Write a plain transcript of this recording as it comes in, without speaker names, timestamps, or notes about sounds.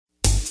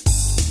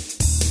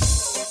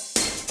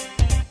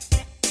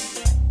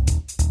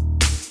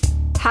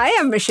Hi,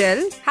 I'm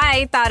Michelle.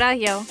 Hi, Tara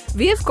here.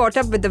 We have caught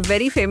up with the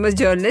very famous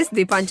journalist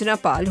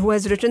Deepanjana Pal, who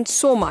has written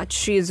so much.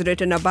 She has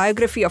written a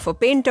biography of a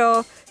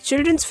painter,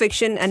 children's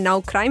fiction, and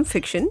now crime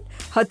fiction.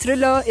 Her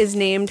thriller is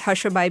named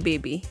Hushabye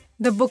Baby.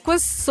 The book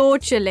was so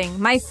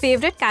chilling. My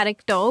favorite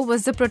character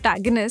was the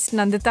protagonist,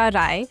 Nandita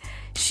Rai.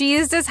 She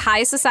is this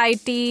high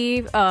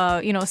society,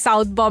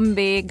 South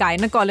Bombay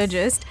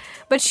gynecologist,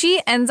 but she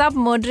ends up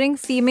murdering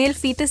female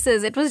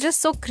fetuses. It was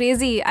just so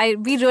crazy.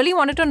 We really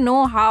wanted to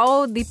know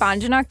how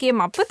Deepanjana came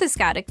up with this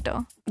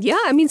character. Yeah,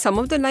 some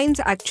of the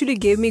lines actually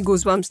gave me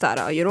goosebumps,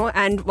 Tara,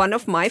 and one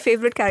of my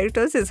favorite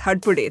characters is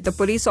Hadpude, the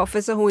police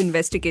officer who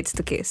investigates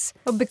the case.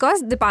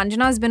 Because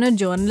Deepanjana has been a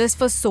journalist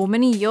for so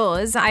many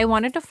years, I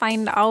wanted to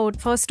find out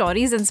for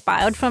stories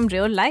inspired from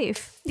real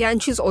life. Yeah,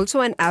 and she's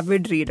also an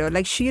avid reader.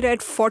 Like, she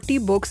read 40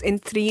 books in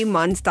 3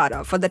 months,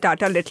 Tara, for the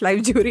Tata Lit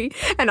Life jury,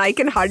 and I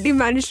can hardly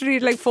manage to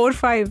read like 4 or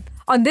 5.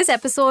 On this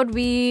episode,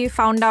 we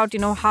found out,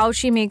 how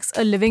she makes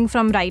a living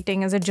from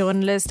writing as a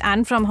journalist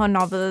and from her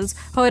novels,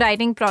 her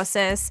writing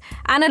process,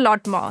 and a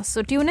lot more.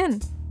 So tune in.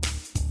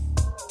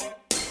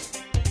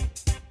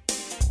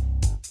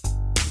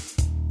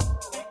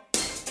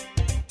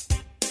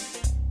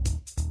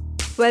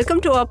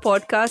 Welcome to our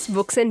podcast,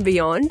 Books and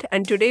Beyond.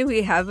 And today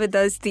we have with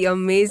us the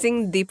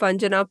amazing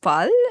Deepanjana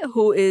Pal,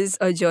 who is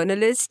a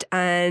journalist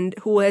and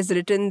who has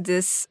written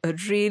this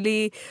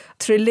really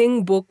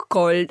thrilling book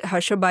called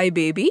Hushabye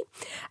Baby.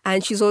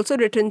 And she's also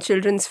written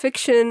children's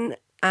fiction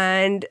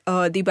and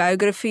the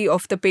biography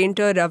of the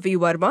painter Ravi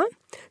Verma.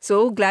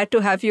 So glad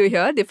to have you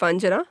here,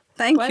 Deepanjana.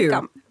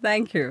 Welcome.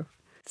 Thank you.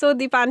 So,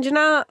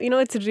 Deepanjana,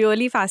 it's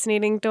really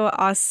fascinating to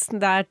us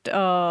that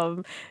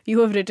you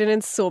have written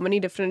in so many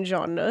different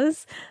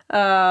genres.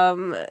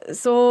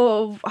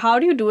 So, how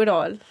do you do it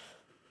all?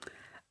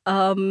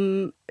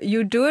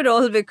 You do it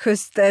all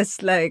because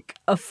there's like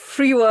a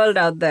free world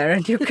out there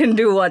and you can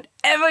do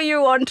whatever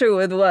you want to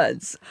with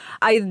words.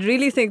 I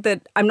really think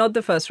that I'm not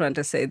the first one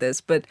to say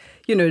this, but,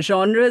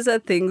 genres are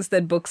things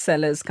that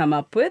booksellers come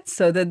up with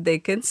so that they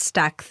can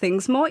stack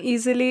things more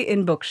easily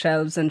in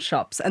bookshelves and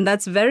shops. And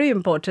that's very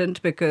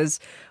important because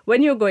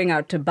when you're going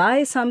out to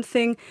buy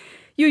something,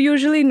 you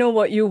usually know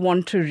what you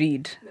want to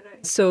read.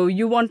 So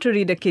you want to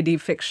read a kiddie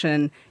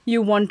fiction,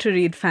 you want to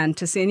read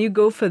fantasy, and you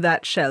go for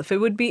that shelf. It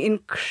would be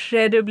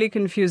incredibly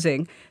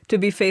confusing to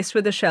be faced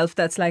with a shelf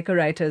that's like a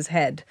writer's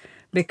head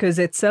because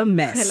it's a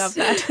mess. I love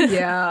that.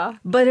 Yeah.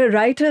 But a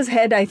writer's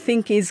head, I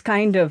think, is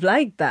kind of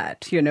like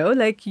that,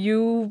 like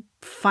you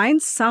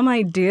find some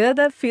idea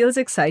that feels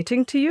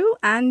exciting to you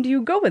and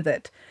you go with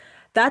it.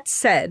 That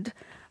said,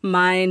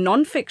 my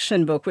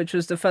non-fiction book, which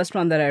was the first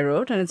one that I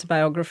wrote, and it's a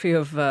biography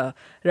of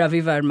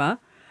Ravi Verma,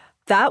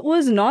 that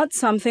was not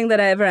something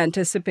that I ever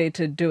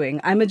anticipated doing.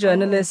 I'm a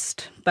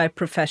journalist by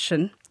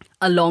profession,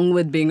 along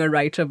with being a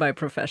writer by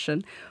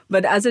profession.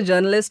 But as a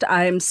journalist,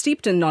 I am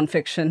steeped in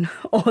nonfiction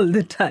all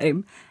the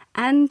time.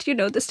 And,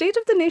 the state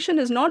of the nation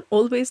is not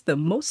always the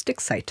most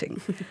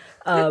exciting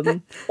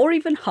or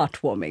even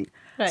heartwarming.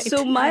 Right.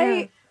 So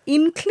my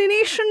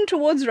inclination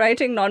towards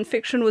writing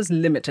nonfiction was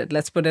limited,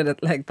 let's put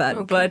it like that.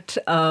 Okay. But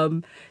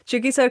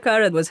Chiki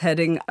Sarkar was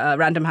heading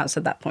Random House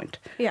at that point.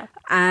 Yeah.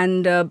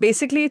 And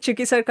basically,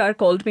 Chiki Sarkar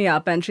called me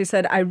up and she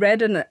said, I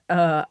read an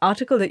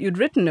article that you'd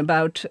written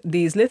about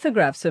these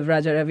lithographs of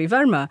Raja Ravi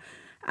Verma.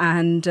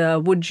 And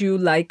would you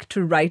like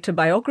to write a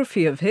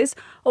biography of his?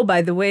 Oh,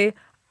 by the way,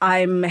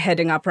 I'm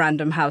heading up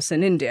Random House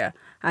in India.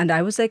 And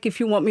I was like, if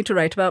you want me to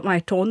write about my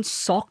torn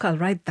sock, I'll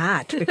write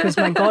that. Because,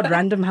 my God,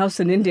 Random House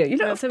in India.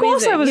 That's of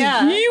course amazing.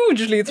 I was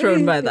hugely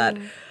thrown by Amazing.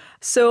 that.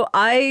 So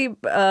I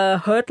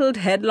hurtled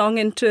headlong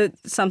into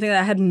something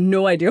that I had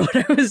no idea what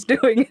I was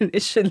doing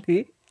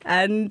initially.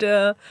 And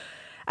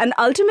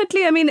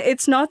ultimately,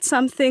 it's not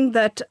something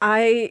that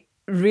I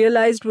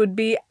realized would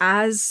be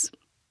as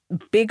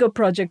big a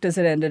project as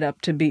it ended up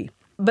to be.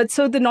 But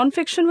so the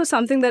nonfiction was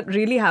something that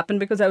really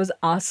happened because I was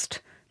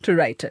asked to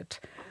write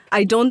it.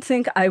 I don't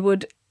think I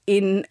would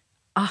in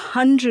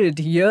 100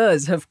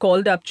 years have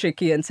called up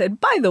Chiki and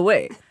said, by the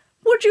way,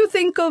 would you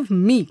think of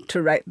me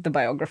to write the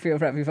biography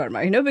of Ravi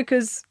Verma?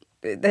 Because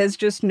there's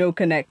just no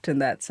connect in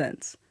that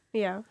sense.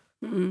 Yeah.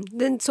 Mm-hmm.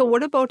 Then, so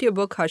what about your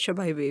book,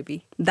 Hushabye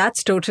Baby?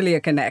 That's totally a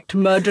connect.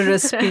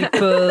 Murderous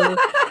people,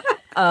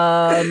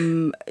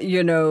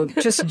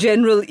 just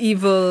general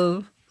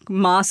evil,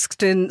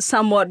 masked in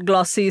somewhat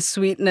glossy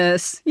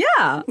sweetness.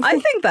 Yeah, I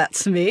think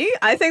that's me.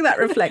 I think that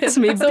reflects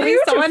me So beautifully.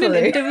 we saw in an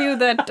interview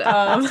that,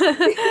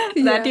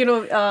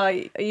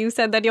 you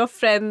said that your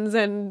friends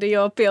and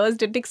your peers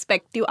didn't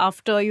expect you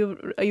after you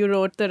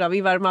wrote the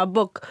Ravi Verma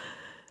book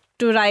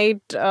to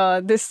write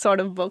this sort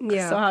of book.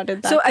 Yeah. So how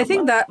did that So I come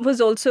think up? that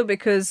was also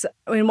because,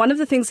 one of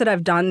the things that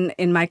I've done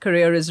in my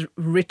career is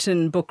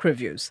written book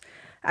reviews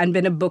and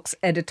been a books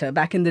editor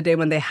back in the day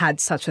when they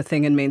had such a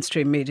thing in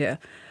mainstream media.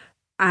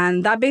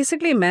 And that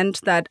basically meant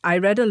that I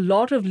read a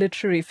lot of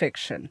literary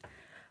fiction.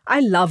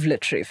 I love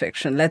literary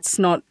fiction. It's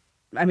not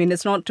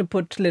to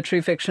put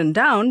literary fiction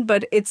down,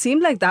 but it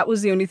seemed like that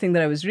was the only thing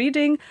that I was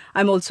reading.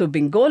 I'm also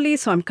Bengali,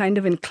 so I'm kind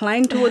of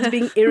inclined towards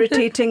being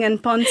irritating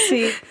and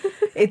poncy.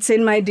 It's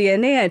in my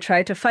DNA. I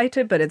try to fight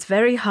it, but it's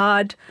very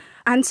hard.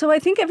 And so I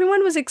think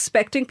everyone was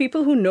expecting,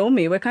 people who know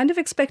me were kind of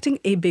expecting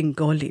a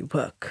Bengali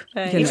work,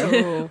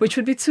 which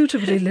would be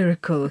suitably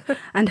lyrical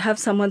and have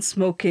someone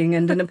smoking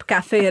and in a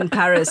cafe in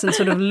Paris and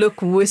sort of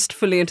look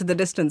wistfully into the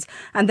distance.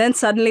 And then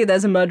suddenly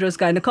there's a murderous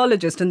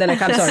gynecologist and they're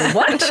like, I'm sorry,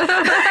 what?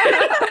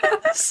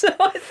 So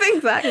I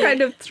think that kind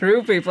of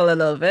threw people a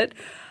little bit.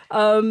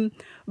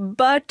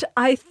 But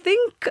I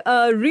think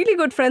really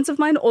good friends of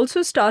mine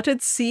also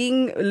started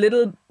seeing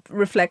little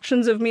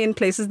reflections of me in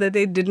places that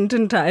they didn't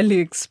entirely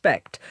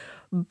expect.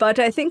 But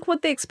I think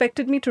what they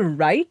expected me to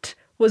write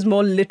was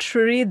more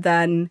literary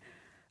than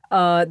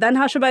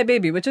Hushabye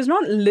Baby, which is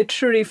not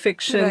literary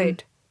fiction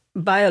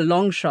by a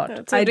long shot.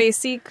 It's a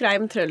racy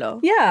crime thriller.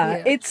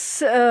 Yeah. It's...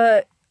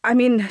 to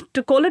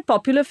call it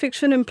popular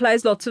fiction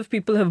implies lots of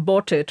people have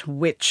bought it,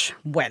 which,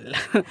 well,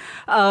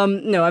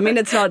 no, I mean,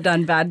 it's not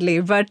done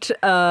badly. But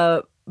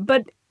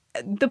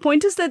the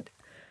point is that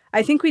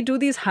I think we do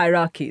these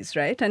hierarchies,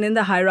 right? And in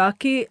the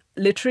hierarchy,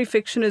 literary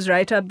fiction is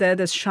right up there.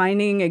 This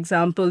shining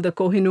example, the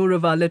Kohinoor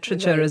of our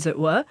literature, as it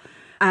were.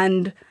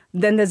 And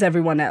then there's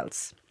everyone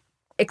else.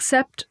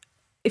 Except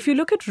if you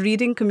look at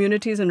reading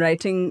communities and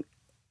writing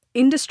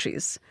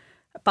industries,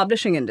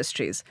 publishing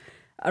industries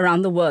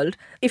around the world,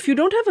 if you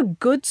don't have a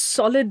good,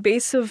 solid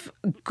base of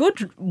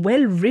good,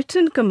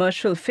 well-written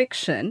commercial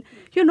fiction,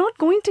 you're not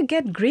going to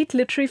get great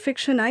literary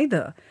fiction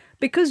either.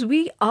 Because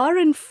we are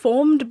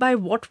informed by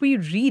what we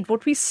read,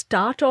 what we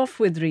start off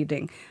with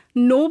reading.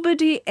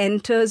 Nobody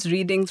enters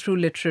reading through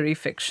literary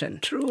fiction.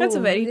 True. That's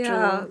very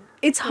true.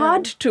 It's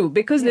hard to,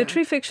 because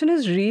literary fiction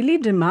is really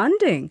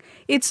demanding.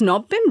 It's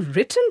not been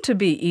written to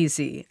be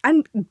easy.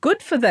 And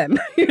good for them,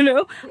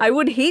 I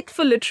would hate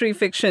for literary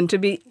fiction to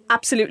be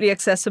absolutely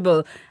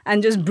accessible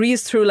and just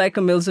breeze through like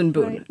a Mills and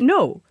Boon. Right.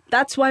 No,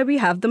 that's why we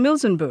have the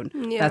Mills and Boon.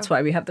 Yeah. That's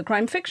why we have the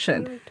crime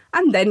fiction. Right.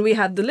 And then we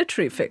have the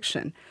literary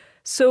fiction.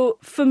 So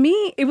for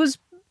me, it was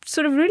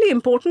sort of really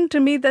important to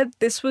me that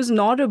this was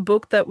not a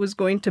book that was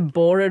going to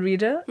bore a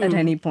reader at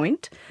any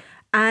point.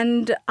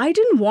 And I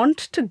didn't want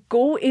to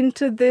go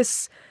into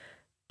this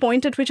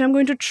point at which I'm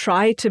going to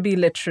try to be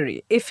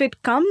literary. If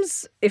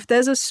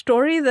there's a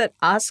story that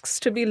asks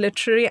to be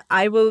literary,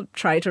 I will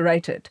try to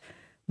write it.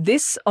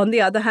 This, on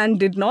the other hand,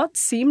 did not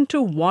seem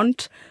to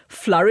want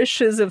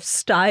flourishes of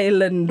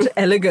style and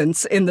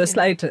elegance in the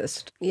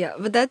slightest. Yeah,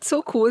 but that's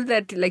so cool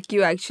that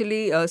you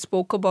actually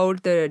spoke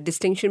about the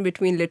distinction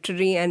between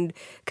literary and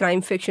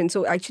crime fiction.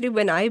 So actually,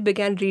 when I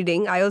began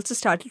reading, I also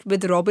started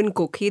with Robin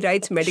Cook. He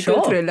writes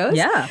medical thrillers.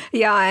 Yeah.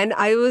 Yeah, and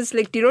I was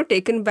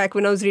taken back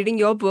when I was reading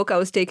your book. I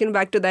was taken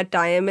back to that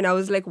time and I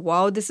was like,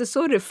 wow, this is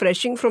so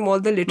refreshing from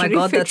all the literary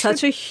My God, fiction. that's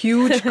such a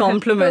huge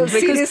compliment.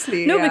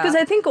 Seriously. Because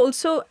I think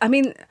also,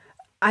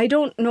 I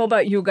don't know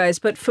about you guys,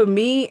 but for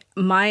me,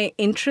 my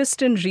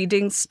interest in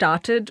reading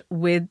started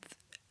with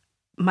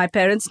my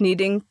parents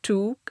needing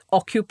to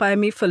occupy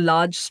me for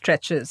large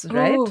stretches,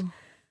 right? Oh,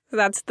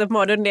 that's the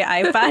modern day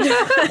iPad.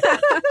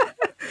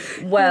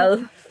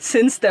 Well,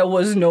 since there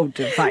was no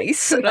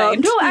device. Right.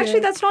 No, actually,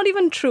 that's not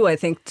even true, I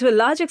think. To a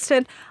large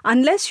extent,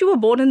 unless you were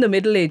born in the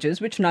Middle Ages,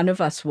 which none of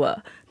us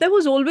were, there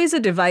was always a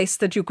device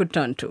that you could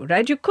turn to,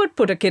 right? You could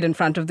put a kid in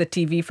front of the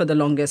TV for the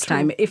longest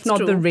time, if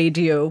not the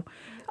radio.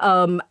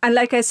 And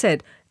like I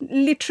said,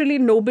 literally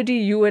nobody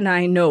you and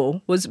I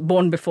know was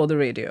born before the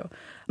radio.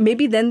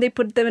 Maybe then they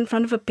put them in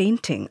front of a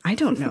painting. I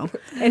don't know.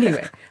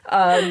 Anyway,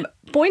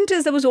 point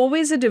is there was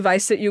always a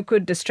device that you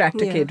could distract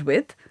a kid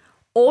with.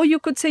 Or you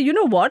could say, you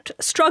know what?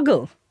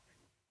 Struggle.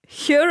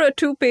 Here are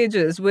 2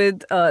 pages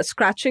with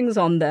scratchings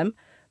on them.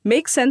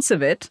 Make sense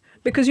of it.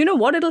 Because you know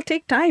what? It'll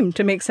take time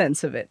to make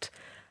sense of it.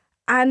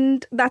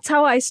 And that's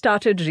how I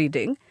started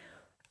reading.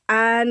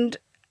 And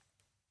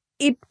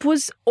it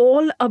was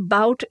all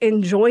about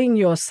enjoying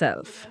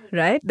yourself,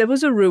 right? There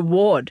was a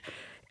reward.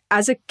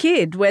 As a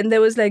kid, when there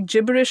was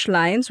gibberish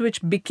lines,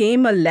 which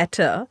became a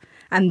letter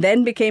and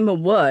then became a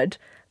word,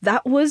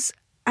 that was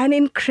an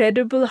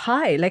incredible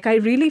high. I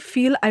really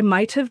feel I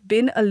might have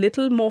been a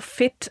little more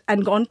fit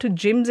and gone to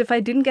gyms if I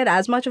didn't get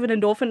as much of an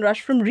endorphin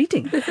rush from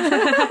reading.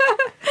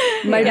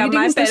 My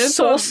reading is the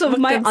source of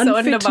my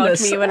unfitness.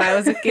 About me when I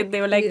was a kid.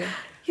 They were like...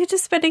 You're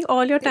just spending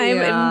all your time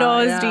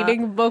indoors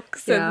reading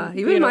books. Yeah, and,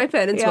 even my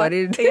parents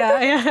worried.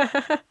 Yeah,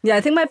 I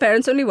think my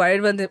parents only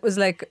worried when it was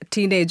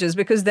teenagers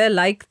because they're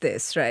like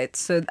this, right?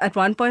 So at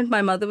one point,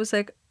 my mother was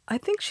like, I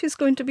think she's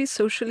going to be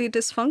socially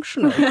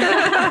dysfunctional.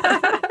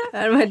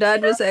 And my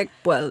dad was like,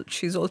 well,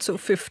 she's also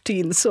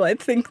 15, so I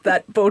think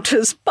that boat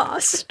has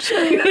passed.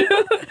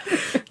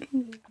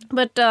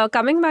 But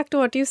coming back to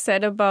what you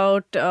said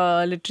about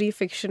literary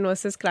fiction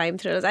versus crime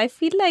thrillers, I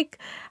feel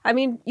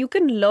you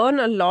can learn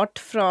a lot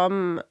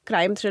from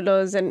crime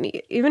thrillers and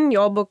even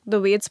your book, the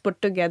way it's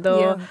put together.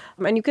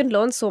 Yeah. And you can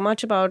learn so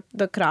much about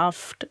the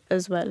craft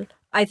as well.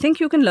 I think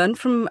you can learn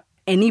from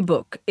any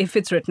book if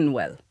it's written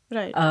well.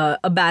 Right.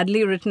 A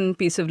badly written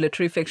piece of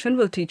literary fiction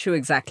will teach you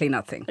exactly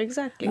nothing.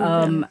 Exactly.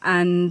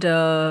 And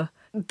that,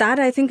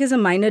 I think, is a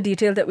minor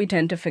detail that we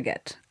tend to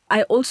forget.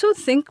 I also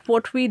think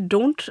what we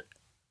don't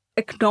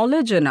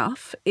acknowledge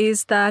enough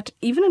is that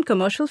even in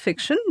commercial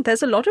fiction,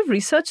 there's a lot of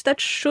research that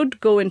should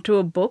go into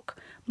a book,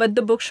 but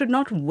the book should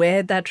not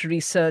wear that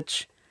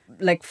research,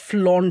 like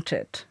flaunt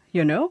it,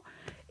 you know?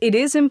 It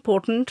is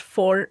important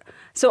for...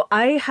 So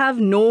I have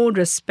no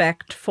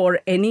respect for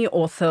any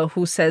author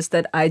who says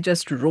that I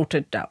just wrote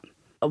it down.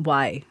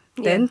 Why?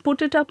 Then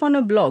put it up on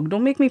a blog.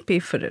 Don't make me pay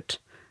for it,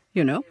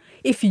 you know?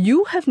 If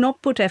you have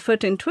not put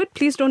effort into it,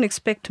 please don't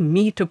expect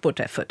me to put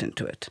effort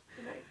into it.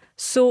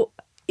 So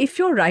if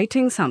you're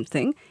writing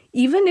something,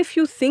 even if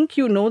you think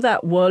you know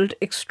that world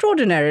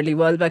extraordinarily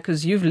well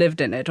because you've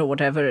lived in it or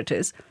whatever it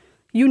is,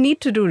 you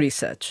need to do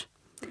research.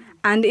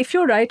 And if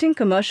you're writing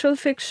commercial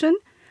fiction,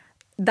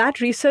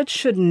 that research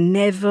should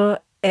never,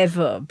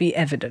 ever be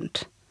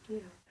evident.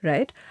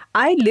 Right?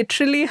 I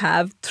literally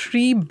have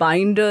 3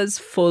 binders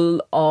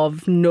full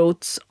of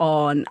notes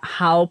on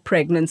how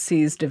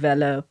pregnancies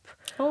develop.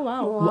 Oh,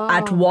 wow.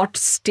 At what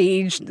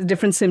stage the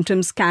different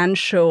symptoms can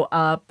show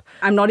up.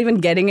 I'm not even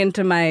getting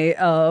into my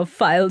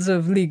files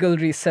of legal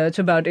research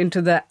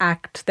into the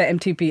Act, the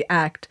MTP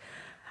Act.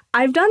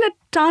 I've done a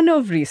ton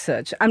of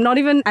research. I'm not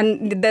even,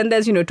 and then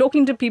there's,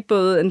 talking to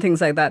people and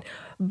things like that.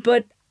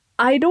 But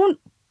I don't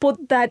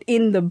put that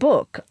in the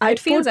book. It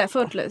feels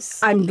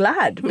effortless. I'm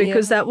glad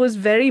because that was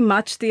very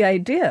much the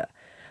idea.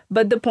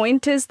 But the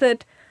point is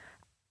that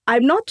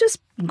I'm not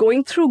just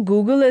going through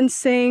Google and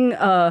saying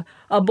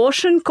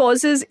abortion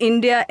causes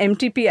India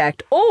MTP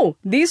Act. Oh,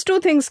 these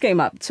 2 things came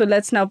up. So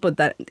let's now put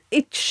that.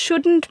 It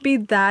shouldn't be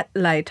that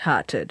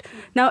lighthearted.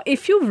 Now,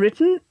 if you've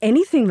written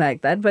anything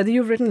like that, whether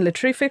you've written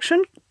literary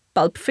fiction,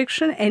 pulp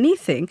fiction,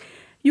 anything,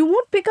 you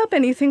won't pick up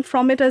anything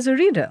from it as a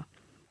reader.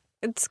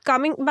 It's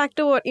coming back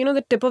to what,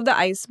 the tip of the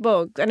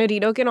iceberg. And a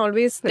reader can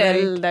always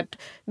tell that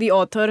the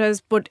author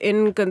has put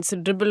in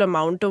considerable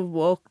amount of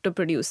work to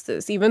produce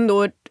this, even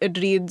though it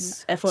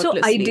reads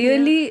effortlessly. So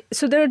ideally,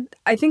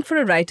 I think for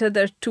a writer,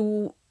 there are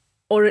 2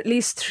 or at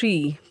least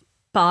 3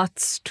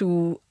 parts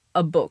to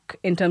a book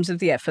in terms of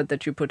the effort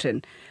that you put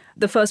in.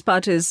 The first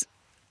part is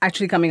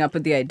actually coming up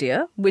with the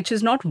idea, which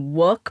is not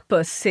work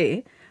per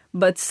se,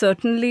 but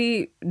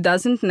certainly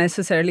doesn't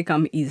necessarily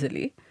come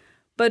easily.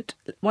 But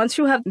once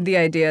you have the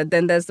idea,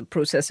 then there's the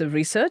process of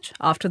research.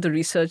 After the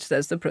research,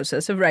 there's the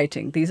process of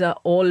writing. These are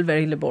all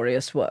very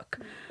laborious work.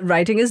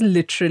 Writing is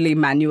literally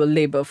manual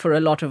labor for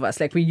a lot of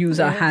us. Like we use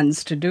our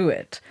hands to do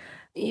it.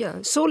 Yeah.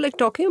 So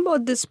talking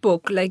about this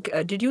book,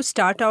 did you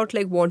start out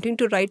wanting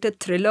to write a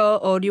thriller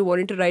or you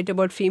wanted to write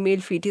about female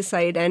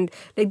feticide? And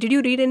did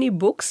you read any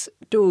books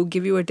to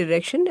give you a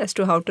direction as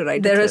to how to write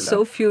a thriller? There are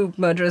so few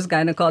murderous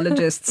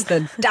gynecologists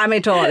that damn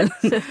it all.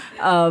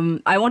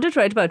 I wanted to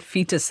write about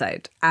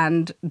feticide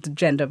and the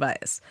gender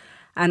bias.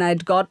 And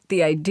I'd got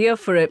the idea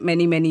for it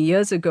many, many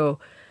years ago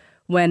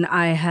when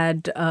I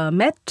had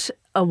met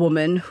a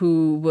woman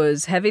who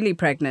was heavily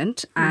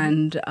pregnant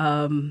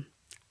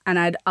and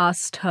I'd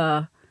asked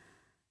her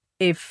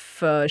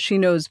if she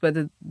knows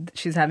whether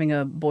she's having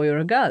a boy or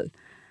a girl.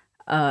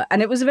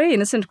 And it was a very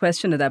innocent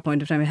question at that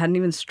point of time. It hadn't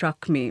even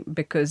struck me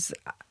because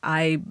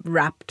I,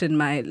 wrapped in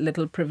my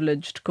little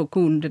privileged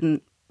cocoon,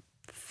 didn't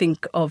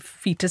think of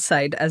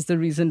feticide as the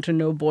reason to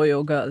know boy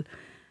or girl.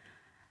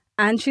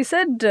 And she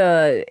said,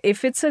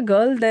 if it's a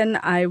girl, then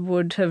I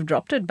would have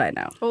dropped it by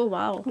now. Oh,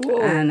 wow.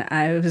 Whoa. And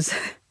I was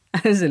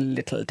a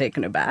little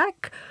taken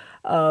aback.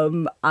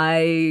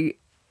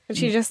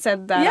 She just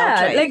said that.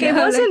 Yeah,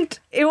 outright.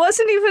 it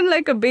wasn't even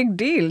a big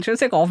deal. She was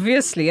like,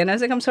 obviously. And I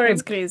was like, I'm sorry.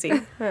 That's crazy.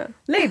 Yeah.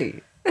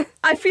 Lady,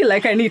 I feel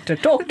like I need to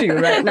talk to you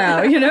right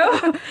now,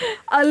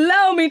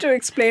 Allow me to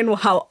explain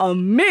how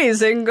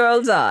amazing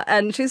girls are.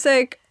 And she's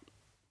like,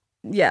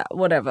 yeah,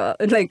 whatever.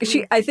 This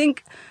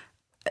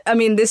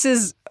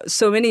is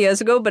so many years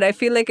ago, but I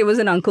feel like it was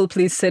an uncle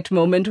please sit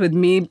moment with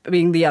me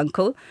being the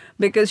uncle.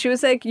 Because she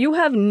was like, you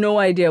have no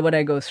idea what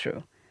I go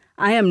through.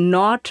 I am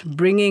not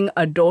bringing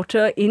a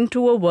daughter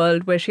into a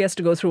world where she has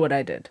to go through what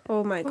I did.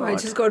 Oh my God. I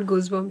just got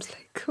goosebumps.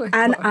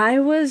 And I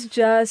was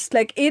just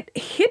it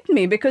hit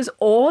me because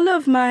all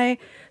of my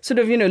sort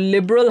of,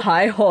 liberal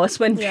high horse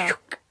went,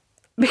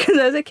 because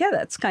I was like, yeah,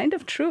 that's kind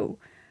of true.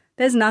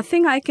 There's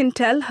nothing I can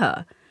tell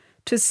her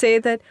to say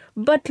that,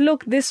 but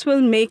look, this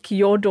will make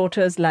your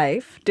daughter's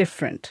life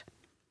different.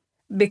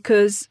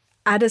 Because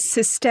at a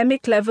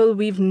systemic level,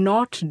 we've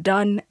not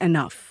done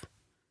enough.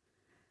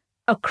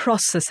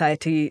 Across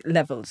society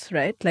levels,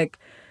 right?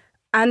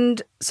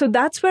 And so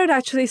that's where it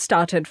actually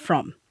started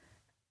from.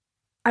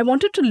 I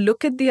wanted to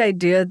look at the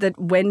idea that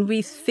when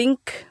we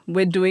think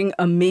we're doing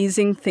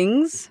amazing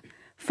things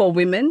for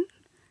women,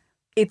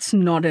 it's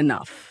not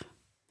enough.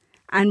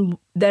 And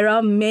there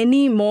are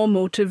many more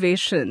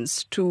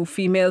motivations to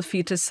female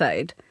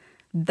feticide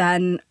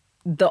than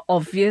the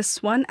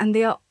obvious one, and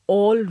they are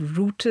all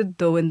rooted,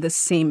 though, in the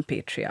same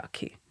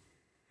patriarchy.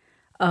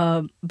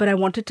 But I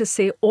wanted to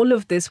say all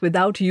of this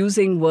without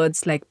using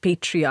words like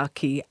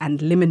patriarchy and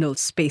liminal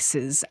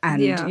spaces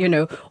and,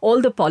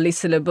 all the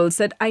polysyllables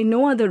that I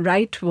know are the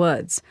right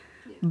words.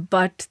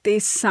 But they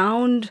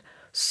sound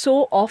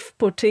so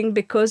off-putting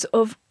because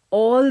of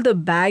all the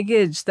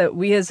baggage that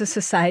we as a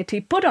society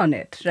put on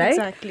it, right?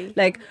 Exactly.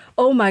 Like,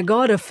 oh my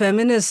God, a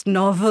feminist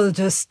novel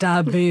just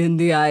stabbed me in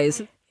the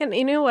eyes. And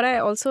you know what I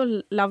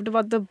also loved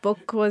about the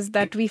book was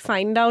that we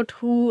find out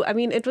who, I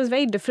mean, it was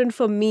very different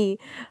for me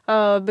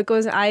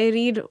because I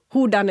read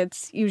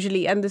whodunits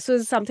usually. And this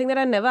was something that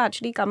I never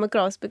actually come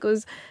across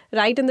because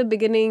right in the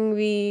beginning,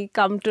 we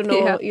come to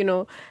know,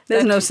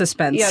 There's that- no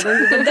suspense. Yeah,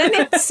 but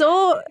then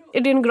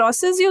it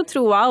engrosses you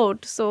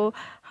throughout. So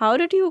how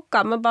did you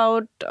come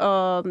about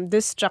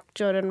this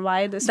structure and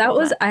why this That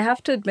was, format? I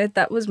have to admit,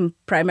 that was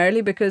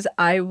primarily because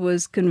I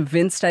was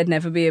convinced I'd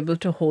never be able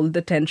to hold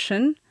the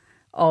tension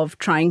of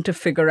trying to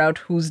figure out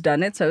who's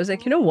done it. So I was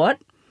like, you know what?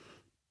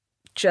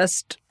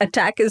 Just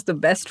attack is the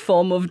best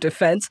form of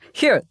defense.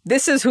 Here,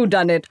 this is who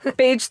done it.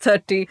 Page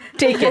 30,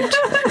 take it.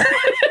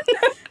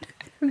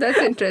 That's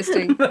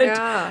interesting.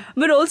 Yeah.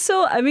 But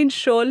also, I mean,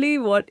 surely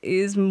what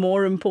is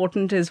more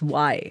important is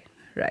why,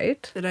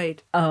 right?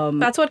 Right.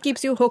 That's what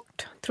keeps you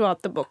hooked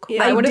throughout the book.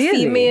 Yeah. Why would a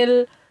Ideally.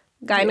 female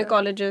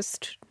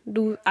gynecologist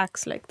do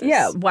acts like this?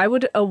 Yeah, why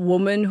would a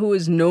woman who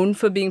is known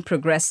for being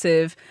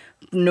progressive,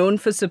 known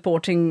for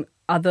supporting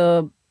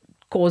other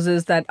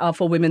causes that are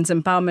for women's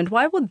empowerment,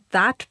 why would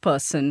that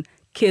person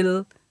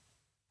kill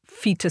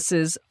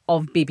fetuses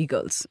of baby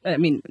girls? I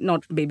mean,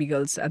 not baby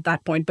girls at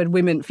that point, but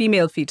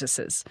female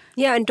fetuses.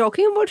 Yeah, and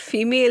talking about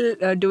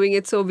female doing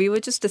it, so we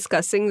were just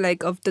discussing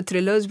like of the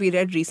thrillers we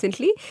read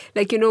recently,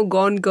 like,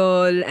 Gone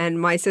Girl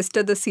and My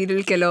Sister the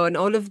Serial Killer and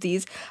all of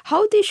these,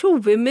 how they show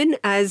women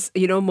as,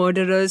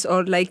 murderers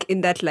or like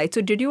in that light.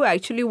 So did you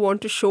actually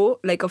want to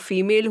show like a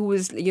female who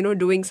is,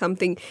 doing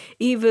something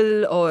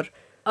evil or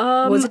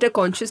was it a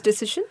conscious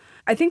decision?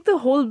 I think the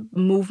whole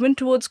movement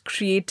towards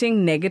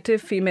creating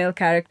negative female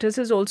characters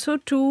is also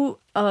to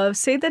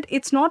say that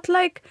it's not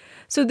like...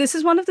 So this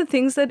is one of the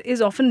things that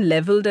is often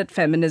leveled at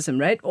feminism,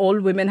 right?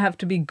 All women have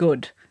to be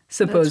good,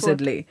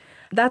 supposedly.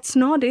 That's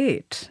not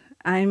it.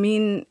 I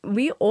mean,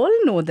 we all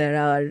know there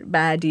are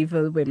bad,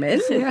 evil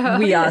women.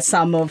 We are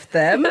some of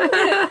them.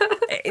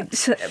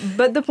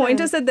 But the point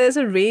is that there's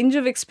a range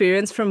of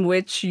experience from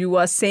which you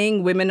are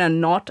saying women are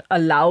not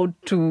allowed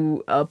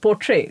to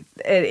portray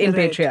in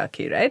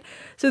patriarchy, right?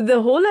 So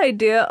the whole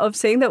idea of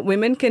saying that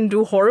women can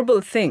do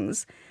horrible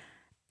things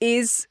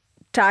is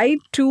tied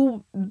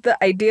to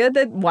the idea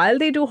that while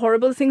they do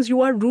horrible things,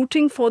 you are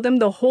rooting for them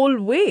the whole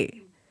way.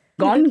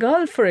 Gone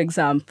Girl, for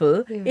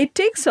example, it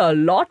takes a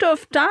lot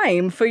of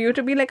time for you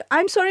to be like,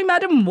 I'm sorry,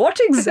 madam, what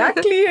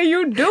exactly are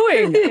you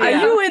doing? Are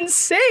you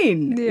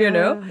insane?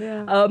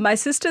 My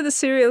Sister, the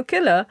Serial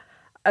Killer,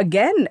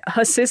 again,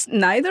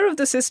 neither of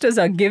the sisters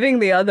are giving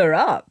the other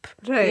up.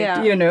 Right.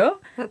 Yeah.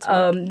 That's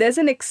right. There's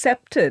an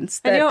acceptance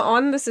that And you're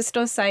on the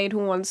sister's side who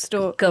wants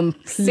to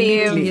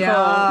completely, save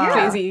her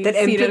crazy That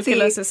serial empathy.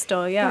 killer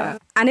sister. Yeah.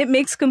 and it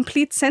makes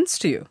complete sense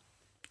to you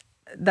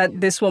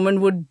that this woman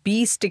would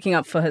be sticking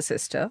up for her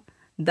sister,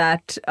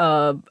 that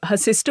her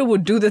sister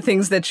would do the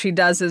things that she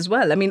does as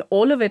well. I mean,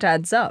 all of it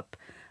adds up.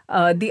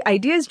 The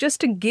idea is just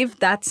to give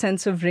that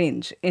sense of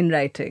range in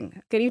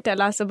writing. Can you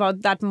tell us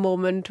about that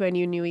moment when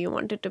you knew you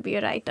wanted to be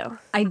a writer?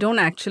 I don't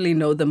actually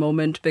know the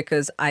moment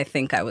because I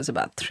think I was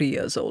about 3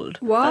 years old.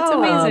 Wow. That's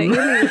amazing.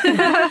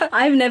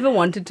 I've never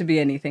wanted to be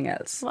anything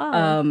else.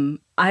 Wow.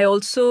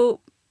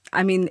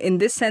 I mean, in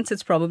this sense,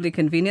 it's probably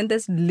convenient.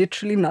 There's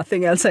literally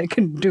nothing else I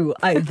can do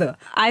either.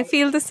 I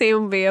feel the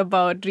same way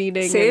about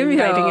reading Same and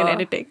writing and here.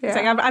 editing. It's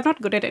like I'm not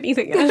good at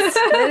anything else.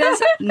 There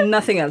is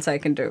nothing else I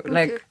can do.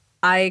 Like,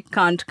 I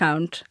can't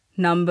count.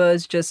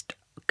 Numbers just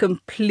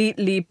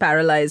completely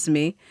paralyze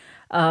me.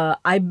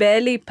 I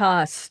barely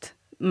passed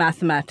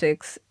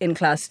mathematics in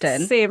class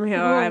 10. Same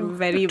here. I'm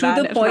very To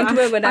bad the at point math.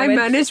 where when I went...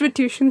 managed with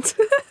tuitions.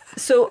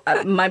 So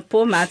my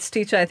poor maths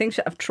teacher, I think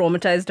I've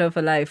traumatized her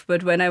for life.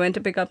 But when I went to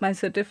pick up my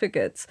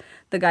certificates,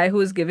 the guy who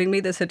was giving me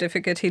the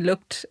certificate, he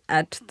looked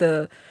at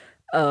the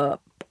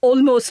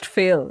almost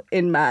fail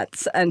in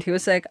maths. And he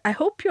was like, I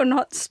hope you're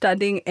not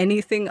studying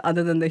anything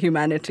other than the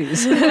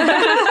humanities.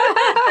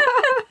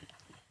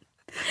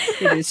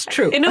 It is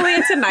true. In a way,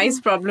 it's a nice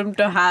problem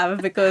to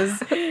have because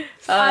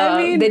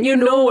then you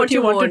know what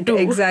you want to do.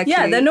 Exactly.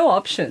 Yeah, there are no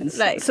options.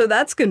 Right. So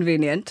that's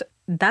convenient.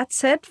 That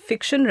said,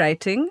 fiction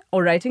writing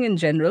or writing in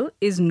general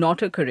is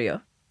not a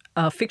career.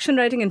 Fiction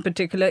writing in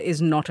particular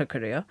is not a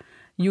career.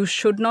 You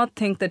should not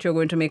think that you're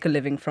going to make a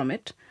living from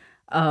it.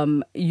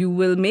 You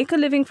will make a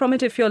living from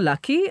it if you're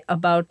lucky,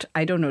 about,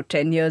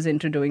 10 years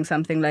into doing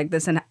something like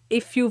this. And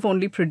if you've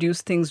only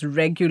produced things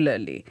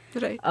regularly.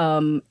 Right.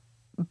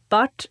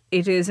 But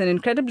it is an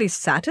incredibly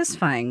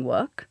satisfying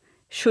work,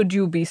 should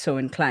you be so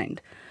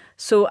inclined.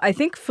 So I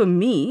think for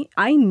me,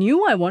 I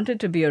knew I wanted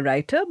to be a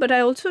writer, but I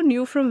also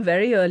knew from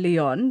very early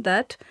on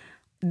that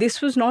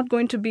this was not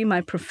going to be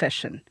my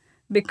profession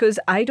because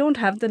I don't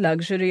have the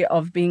luxury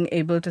of being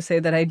able to say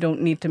that I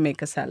don't need to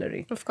make a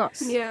salary. of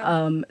course.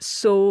 Yeah.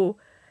 So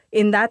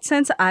in that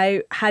sense,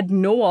 I had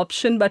no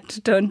option but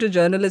to turn to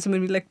journalism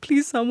and be like,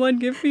 please, someone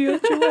give me a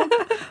job.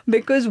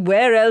 Because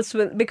where else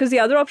will... Because the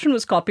other option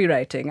was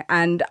copywriting,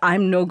 and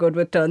I'm no good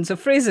with turns of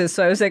phrases.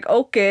 So I was like,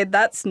 okay,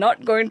 that's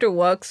not going to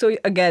work. So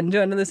again,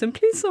 journalism,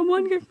 please,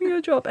 someone give me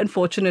a job. And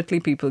fortunately,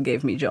 people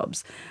gave me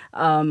jobs.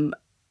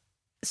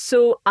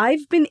 So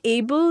I've been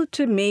able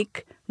to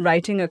make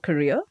writing a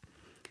career,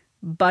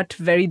 but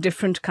very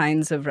different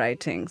kinds of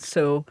writing.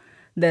 So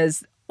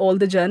there's all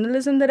the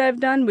journalism that I've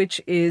done,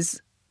 which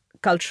is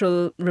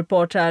cultural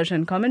reportage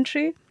and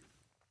commentary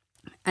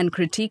and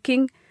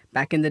critiquing,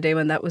 back in the day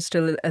when that was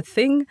still a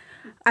thing.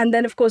 And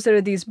then, of course, there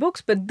are these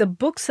books, but the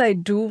books I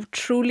do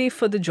truly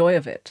for the joy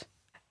of it.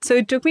 So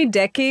it took me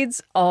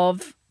decades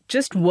of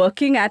just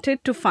working at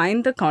it to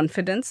find the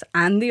confidence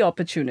and the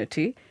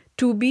opportunity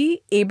to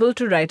be able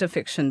to write a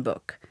fiction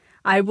book.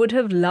 I would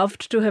have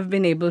loved to have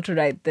been able to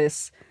write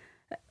this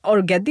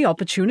or get the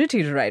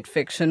opportunity to write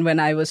fiction when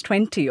I was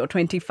 20 or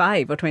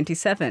 25 or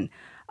 27.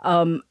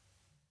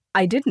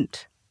 I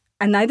didn't.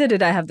 And neither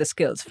did I have the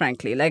skills,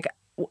 frankly. Like,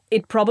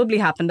 it probably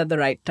happened at the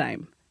right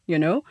time, you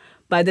know?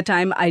 By the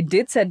time I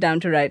did sit down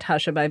to write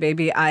Hushabye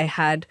Baby, I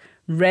had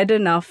read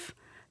enough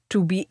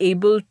to be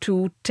able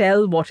to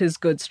tell what is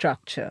good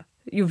structure.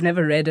 You've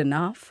never read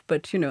enough,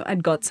 but, you know,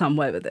 I'd got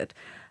somewhere with it.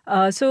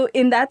 So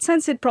in that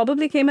sense, it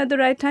probably came at the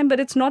right time, but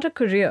it's not a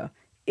career.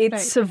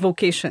 It's a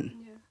vocation.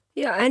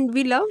 Yeah, and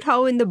we loved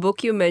how in the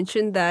book you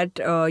mentioned that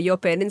your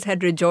parents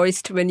had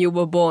rejoiced when you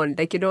were born,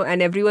 like, you know,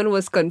 and everyone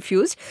was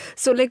confused.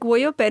 So, like, were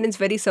your parents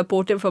very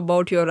supportive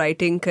about your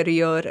writing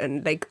career,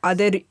 and like, are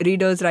there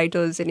readers,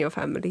 writers in your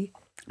family?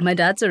 My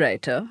dad's a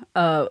writer,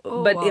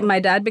 but my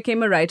dad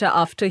became a writer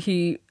after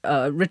he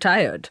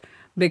retired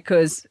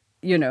because,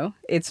 you know,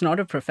 it's not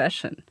a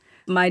profession.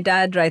 My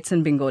dad writes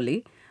in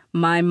Bengali.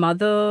 My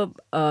mother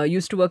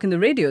used to work in the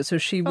radio, so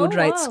she would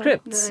write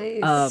scripts. Nice.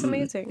 That's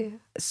amazing. Yeah.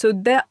 So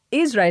there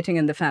is writing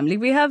in the family.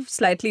 We have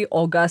slightly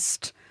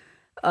august,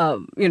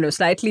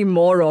 slightly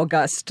more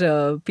august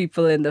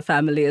people in the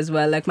family as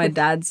well. Like my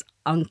dad's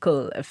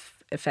uncle,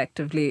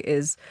 effectively,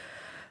 is...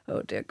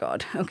 Oh, dear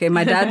God. Okay,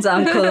 my dad's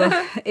uncle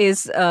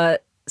is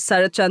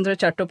Sarat Chandra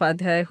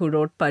Chattopadhyay, who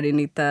wrote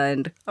Parinita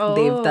and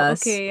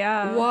Devdas. Okay,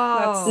 yeah.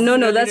 Wow.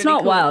 That's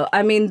not wow.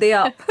 I mean, they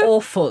are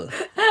awful.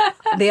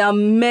 They are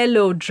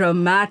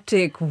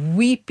melodramatic,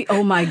 weepy.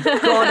 Oh my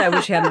God, I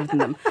wish I hadn't written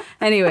them.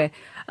 Anyway,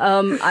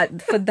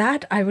 for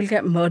that, I will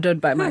get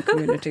murdered by my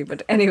community.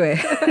 But anyway,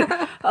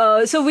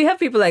 so we have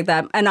people like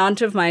that. An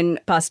aunt of mine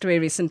passed away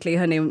recently.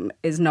 Her name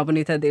is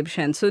Nabonita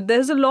Debshen. So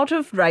there's a lot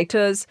of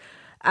writers,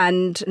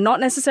 and not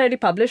necessarily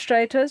published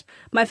writers.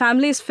 My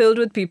family is filled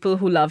with people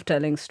who love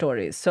telling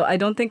stories. So I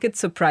don't think it's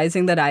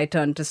surprising that I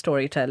turned to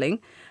storytelling.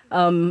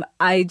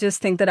 I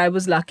just think that I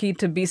was lucky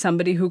to be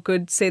somebody who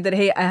could say that,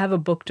 hey, I have a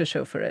book to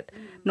show for it.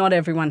 Not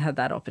everyone had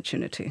that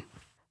opportunity.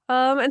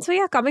 And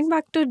so, coming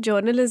back to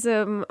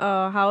journalism,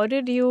 how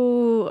did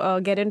you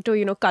get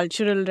into,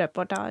 cultural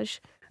reportage?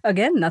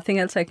 Again, nothing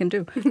else I can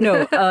do.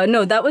 No,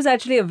 that was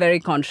actually a very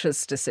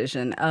conscious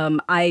decision.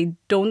 I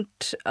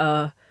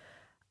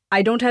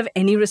don't have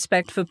any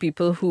respect for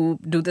people who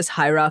do this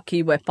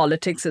hierarchy where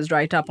politics is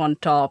right up on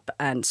top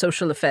and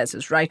social affairs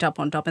is right up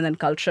on top, and then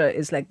culture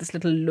is like this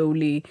little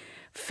lowly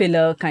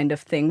filler kind of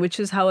thing, which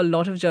is how a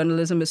lot of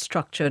journalism is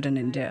structured in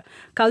India.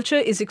 Culture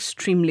is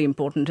extremely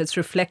important. It's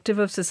reflective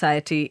of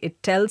society.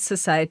 It tells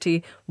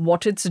society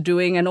what it's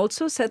doing and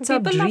also sets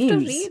up dreams. People love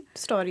to read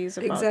stories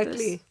about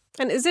this.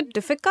 And is it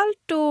difficult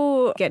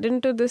to get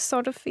into this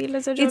sort of field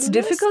as a journalist? It's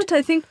difficult,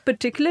 I think,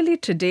 particularly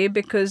today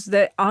because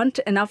there aren't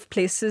enough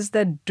places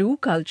that do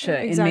culture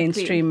in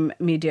mainstream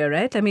media,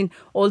 right? I mean,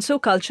 also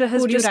culture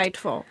has Who do you write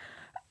for?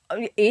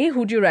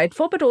 Who do you write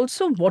for? But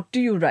also, what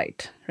do you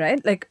write,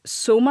 right? Like,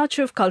 so much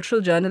of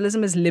cultural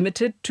journalism is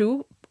limited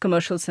to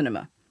commercial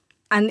cinema.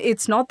 And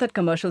it's not that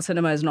commercial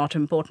cinema is not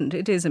important.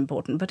 It is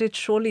important, but it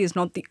surely is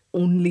not the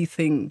only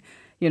thing.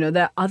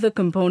 There are other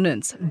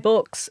components,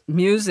 books,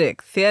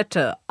 music,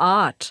 theatre,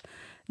 art.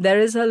 There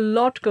is a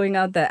lot going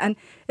out there. And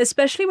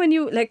especially when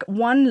you, like,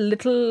 one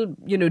little,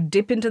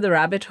 dip into the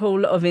rabbit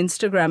hole of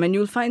Instagram and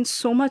you'll find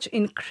so much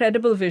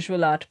incredible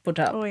visual art put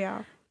up. Oh,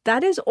 yeah.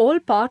 That is all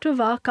part of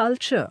our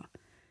culture.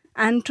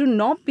 And to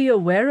not be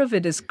aware of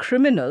it is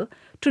criminal.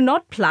 To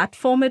not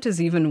platform it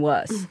is even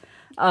worse.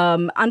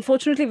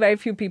 Unfortunately, very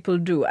few people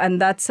do.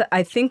 And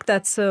I think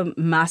that's a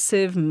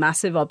massive,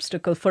 massive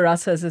obstacle for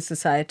us as a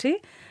society.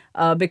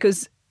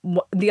 Because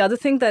the other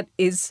thing that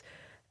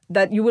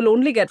you will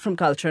only get from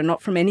culture,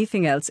 not from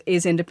anything else,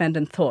 is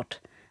independent thought.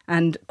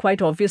 And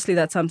quite obviously,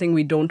 that's something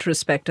we don't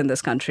respect in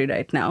this country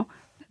right now.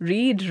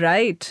 Read,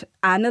 write,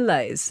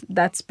 analyze.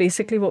 That's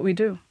basically what we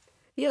do.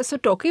 Yeah, so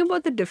talking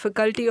about the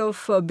difficulty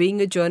of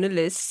being a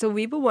journalist, so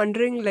we were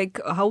wondering, like,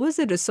 how was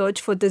the research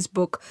for this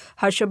book,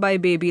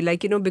 Hushabye Baby?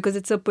 Like, because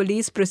it's a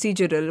police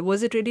procedural.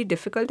 Was it really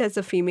difficult as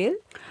a female?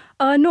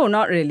 No,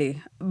 not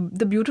really.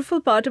 The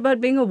beautiful part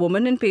about being a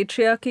woman in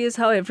patriarchy is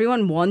how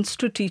everyone wants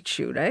to teach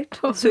you, right?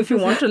 So if you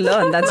want to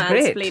learn, that's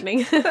great.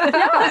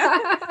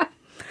 Mansplaining.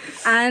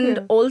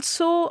 And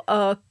also,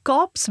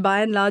 cops,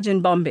 by and large,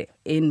 in Bombay,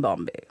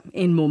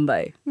 in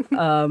Mumbai.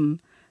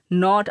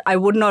 I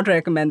would not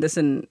recommend this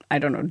in, I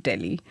don't know,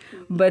 Delhi.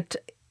 But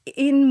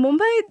in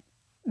Mumbai,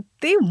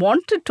 they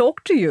want to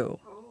talk to you.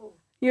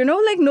 You know,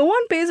 like no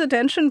one pays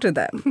attention to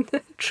them.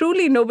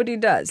 Truly, nobody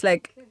does.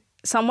 Like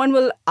someone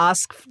will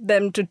ask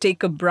them to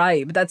take a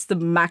bribe. That's the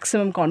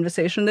maximum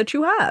conversation that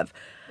you have.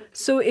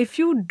 So if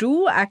you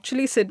do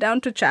actually sit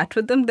down to chat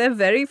with them, they're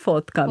very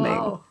forthcoming.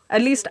 Wow.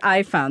 At least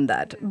I found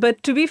that.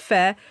 But to be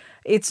fair,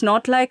 it's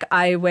not like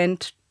I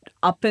went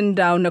up and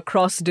down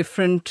across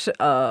different,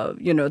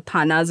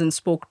 thanas and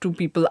spoke to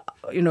people,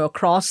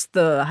 across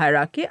the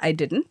hierarchy. I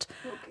didn't.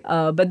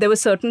 But there were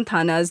certain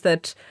thanas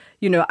that,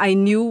 I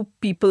knew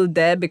people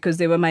there because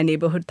they were my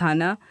neighborhood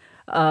thana,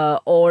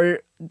 or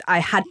I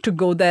had to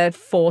go there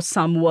for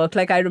some work.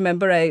 Like I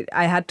remember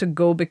I had to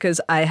go because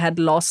I had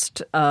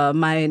lost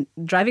my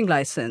driving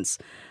license.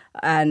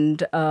 And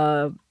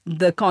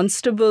the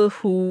constable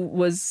who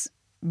was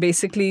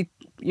basically,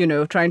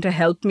 trying to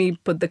help me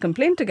put the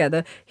complaint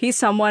together, he's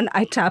someone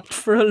I tapped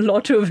for a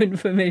lot of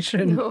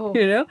information, and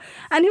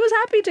he was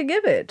happy to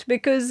give it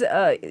because,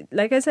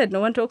 like I said, no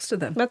one talks to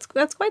them. That's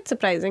quite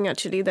surprising,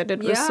 actually, that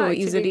it was so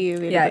easily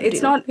available. Yeah,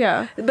 it's not.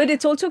 Yeah. But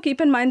it's also,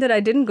 keep in mind that I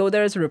didn't go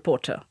there as a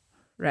reporter,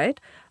 right?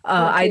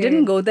 I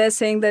didn't go there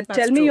saying that,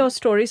 tell me your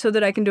story so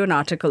that I can do an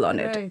article on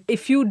it. Right.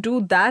 If you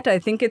do that, I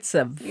think it's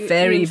a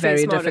very, you'll very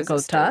face more difficult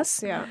resistance.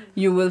 task. Yeah.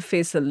 You will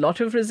face a lot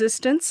of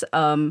resistance.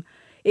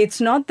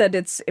 It's not that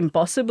it's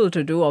impossible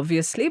to do,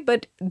 obviously,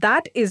 but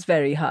that is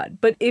very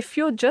hard. But if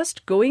you're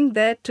just going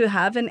there to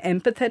have an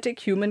empathetic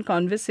human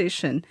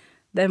conversation,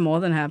 they're more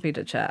than happy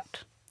to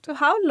chat. So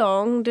how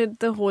long did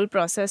the whole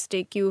process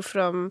take you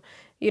from,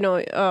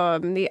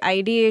 the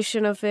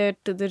ideation of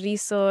it to the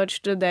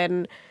research to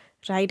then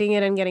writing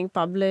it and getting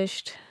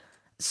published?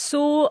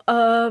 So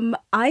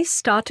I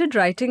started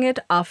writing it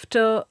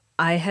after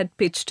I had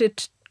pitched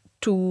it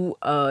to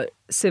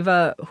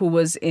Siva, who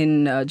was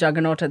in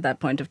Juggernaut at that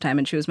point of time,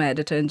 and she was my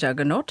editor in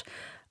Juggernaut.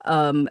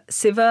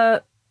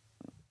 Siva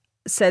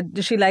said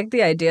she liked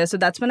the idea, so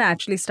that's when I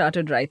actually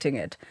started writing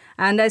it.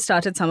 And I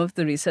started some of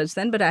the research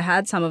then, but I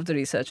had some of the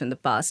research in the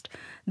past.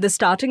 The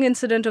starting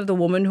incident of the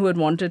woman who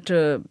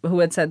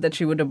had said that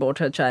she would abort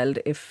her child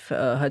if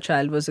her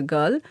child was a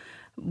girl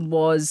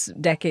was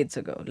decades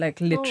ago,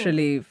 like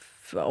literally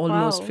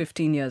almost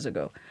 15 years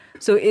ago.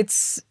 So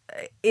it's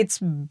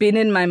been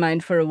in my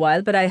mind for a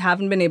while, but I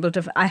hadn't been able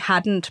to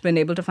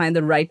find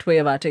the right way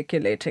of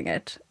articulating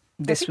it.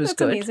 This was that's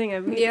good. Amazing. I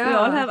mean, we Yeah.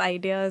 all have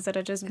ideas that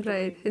are just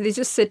Right. They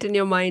just sit in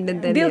your mind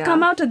and then They'll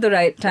come out at the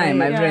right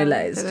time, Right. I've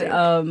realized.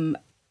 Right.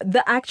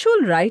 The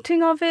actual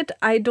writing of it,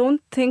 I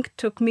don't think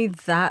took me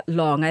that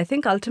long. I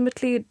think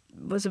ultimately it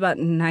was about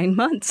 9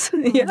 months.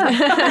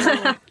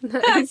 Yeah.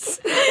 Nice.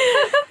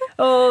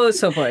 Oh,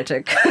 so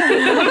poetic.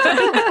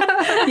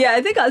 Yeah,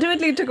 I think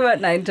ultimately it took about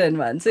 9-10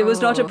 months. It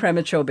was not a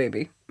premature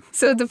baby.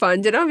 So,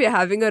 Deepanjana, we are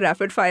having a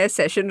rapid fire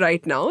session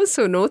right now,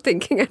 so no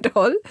thinking at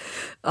all.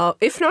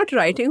 If not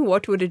writing,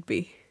 what would it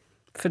be?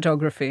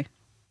 Photography.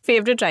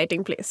 favorite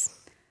writing place.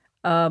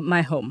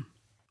 My home.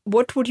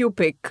 What would you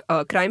pick?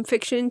 Crime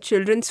fiction,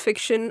 children's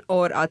fiction,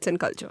 or arts and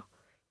culture?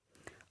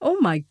 Oh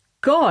my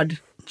God.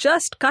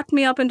 Just cut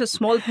me up into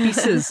small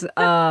pieces.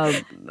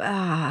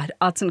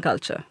 Arts and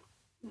culture.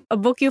 A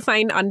book you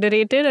find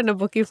underrated and a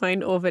book you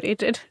find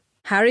overrated.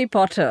 Harry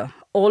Potter.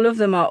 All of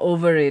them are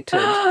overrated.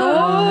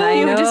 I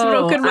You've just know.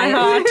 broken my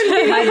heart.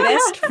 My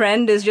best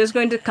friend is just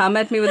going to come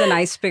at me with an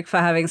ice pick for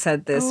having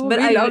said this. But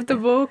I love the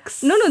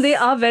books. No, they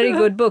are very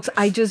good books.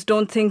 I just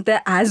don't think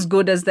they're as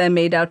good as they're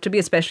made out to be,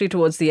 especially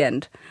towards the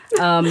end.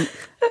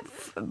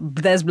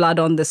 There's blood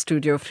on the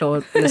studio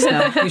floor,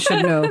 listener. You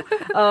should know.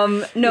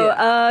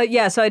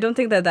 So I don't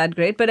think they're that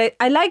great, but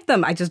I like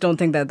them. I just don't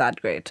think they're that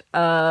great.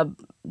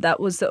 That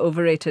was the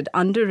overrated.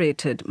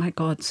 Underrated. My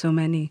God, so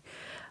many.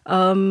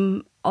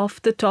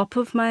 Off the top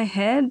of my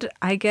head,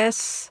 I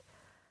guess,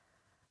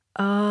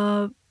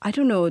 I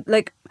don't know,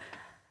 like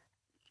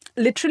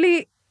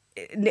literally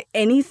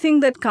anything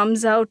that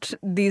comes out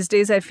these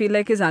days, I feel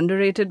like is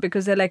underrated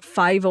because there are like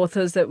 5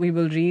 authors that we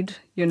will read,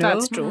 you know.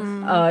 That's true.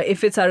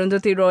 If it's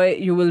Arundhati Roy,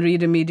 you will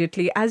read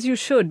immediately, as you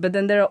should. But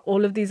then there are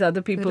all of these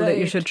other people that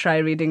you should try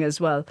reading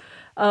as well.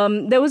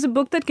 There was a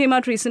book that came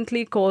out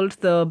recently called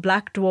The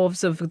Black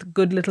Dwarfs of the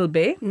Good Little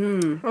Bay.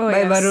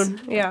 By Varun.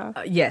 Yeah.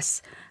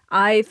 Yes.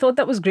 I thought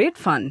that was great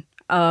fun.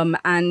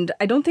 And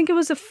I don't think it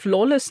was a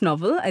flawless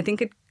novel. I think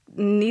it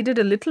needed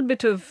a little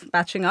bit of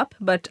patching up,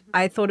 but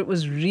I thought it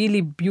was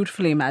really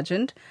beautifully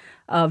imagined,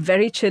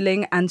 very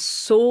chilling, and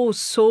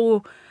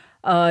so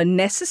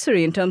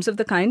necessary in terms of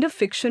the kind of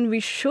fiction we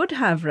should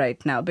have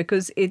right now,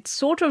 because it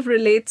sort of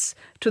relates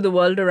to the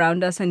world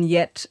around us and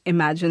yet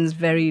imagines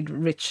very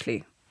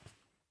richly.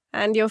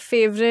 And your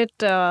favorite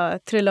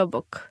thriller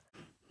book?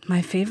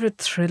 My favorite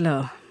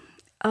thriller?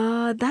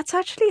 That's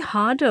actually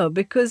harder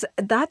because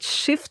that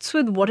shifts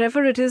with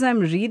whatever it is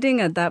I'm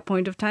reading at that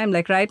point of time.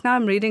 Like right now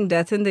I'm reading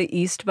Death in the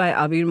East by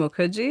Abir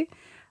Mukherjee.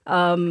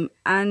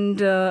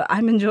 And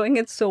I'm enjoying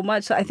it so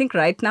much. So I think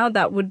right now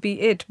that would be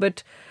it.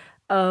 But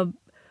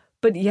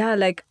yeah,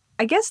 like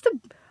I guess the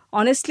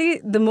honestly,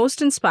 the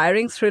most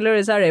inspiring thriller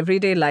is our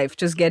everyday life.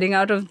 Just getting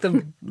out of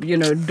the,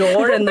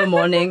 door in the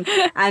morning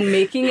and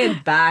making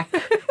it back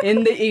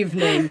in the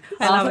evening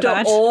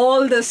after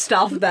all the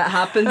stuff that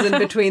happens in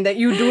between that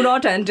you do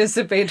not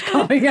anticipate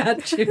coming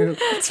at you.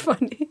 It's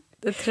funny.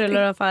 The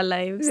thriller of our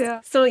lives.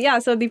 Yeah. So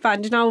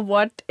Deepanjana,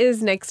 what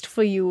is next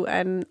for you,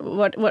 and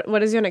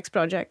what is your next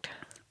project?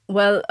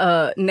 Well,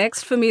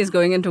 next for me is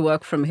going into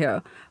work from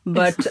here,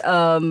 but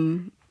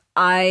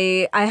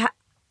I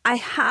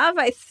have,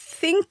 I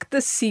think, the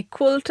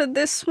sequel to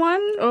this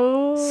one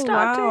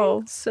starting.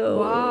 Wow. So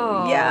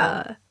Wow.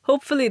 yeah,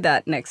 hopefully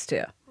that next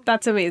year.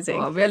 That's amazing.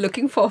 Wow, we are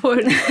looking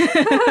forward.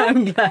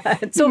 I'm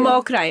glad. So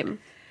more crime.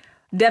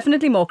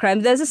 Definitely more crime.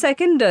 There's a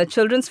second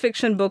children's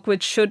fiction book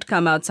which should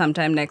come out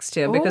sometime next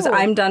year because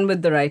I'm done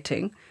with the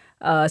writing.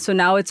 So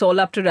now it's all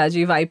up to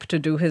Rajiv Ipe to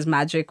do his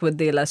magic with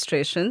the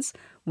illustrations,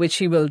 which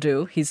he will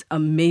do. He's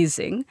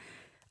amazing.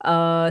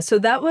 So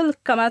that will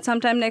come out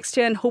sometime next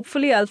year, and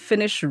hopefully I'll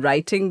finish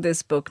writing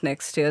this book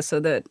next year so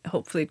that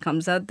hopefully it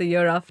comes out the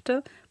year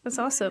after. That's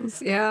awesome.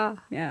 Yeah.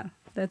 Yeah,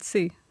 let's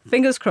see.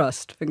 Fingers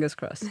crossed. Fingers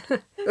crossed.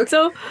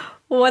 So,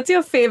 what's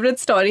your favorite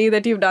story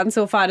that you've done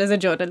so far as a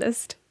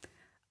journalist?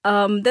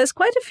 There's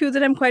quite a few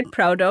that I'm quite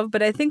proud of,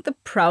 but I think the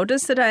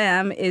proudest that I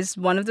am is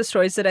one of the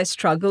stories that I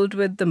struggled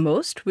with the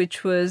most,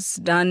 which was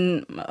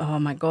done, oh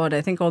my God,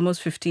 I think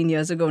almost 15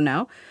 years ago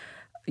now.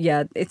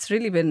 Yeah, it's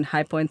really been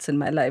high points in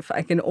my life.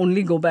 I can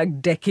only go back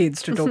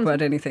decades to talk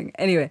about anything.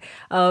 Anyway,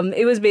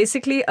 it was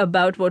basically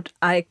about what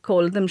I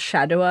call them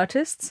shadow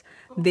artists.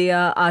 They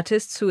are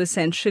artists who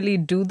essentially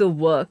do the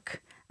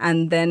work,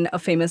 and then a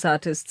famous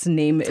artist's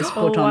name is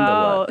put on the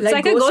work. It's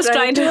like a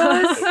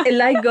ghostwriter.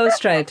 Like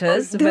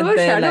ghostwriters. There were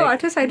they're shadow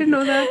artists. I didn't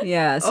know that.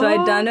 Yeah, so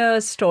I'd done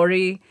a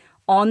story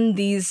on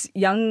these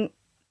young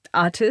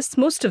artists,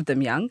 most of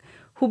them young,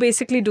 who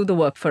basically do the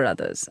work for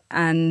others.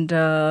 And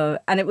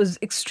it was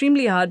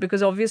extremely hard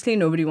because obviously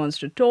nobody wants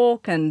to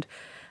talk, and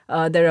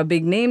there are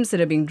big names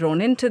that are being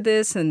drawn into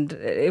this, and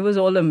it was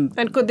all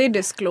And could they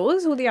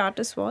disclose who the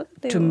artist was?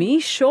 to me,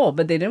 sure,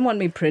 but they didn't want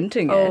me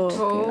printing it.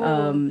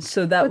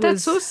 So that But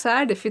that's so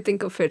sad if you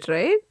think of it,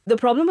 right? the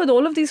problem with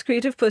all of these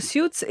creative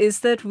pursuits is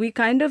that we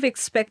kind of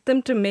expect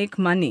them to make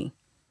money,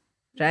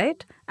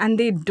 right? And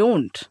they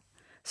don't.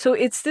 So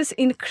it's this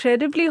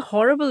incredibly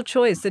horrible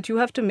choice that you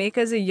have to make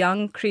as a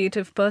young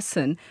creative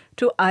person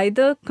to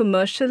either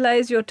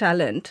commercialize your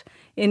talent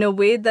in a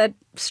way that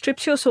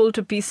strips your soul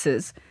to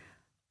pieces,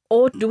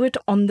 or do it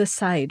on the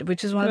side,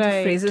 which is one of the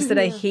Right. phrases that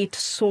I hate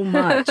so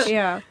much.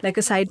 Yeah. Like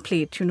a side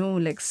plate,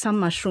 like some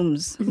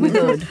mushrooms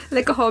withered.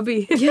 Like a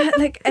hobby. Yeah,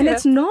 and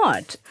it's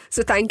not.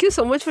 So thank you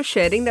so much for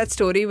sharing that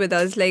story with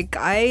us. Like,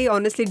 I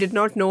honestly did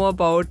not know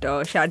about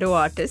shadow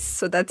artists,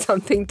 so that's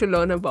something to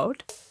learn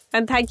about.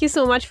 And thank you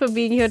so much for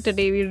being here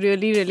today. We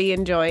really, really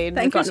enjoyed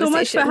Thank the you so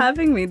much for conversation.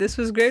 having me. This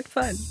was great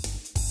fun.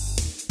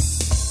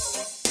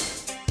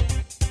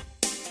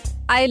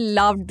 I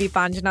loved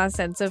Deepanjana's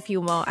sense of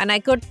humor, and I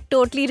could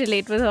totally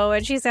relate with her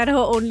when she said her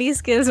only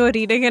skills were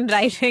reading and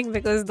writing,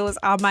 because those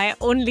are my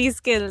only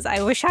skills.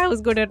 I wish I was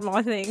good at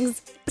more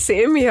things.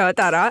 Same here,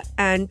 Tara.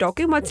 And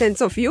talking about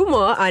sense of humor,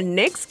 our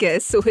next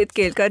guest, Suhit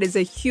Kelkar, is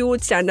a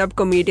huge stand-up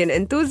comedian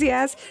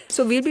enthusiast.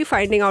 So we'll be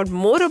finding out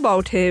more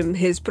about him,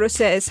 his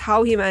process,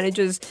 how he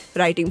manages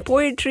writing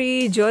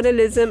poetry,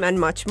 journalism, and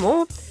much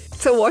more.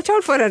 So watch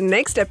out for our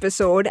next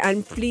episode,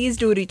 and please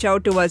do reach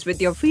out to us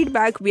with your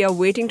feedback. We are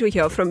waiting to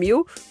hear from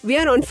you. We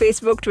are on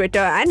Facebook, Twitter,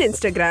 and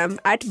Instagram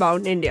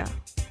 @Bound India.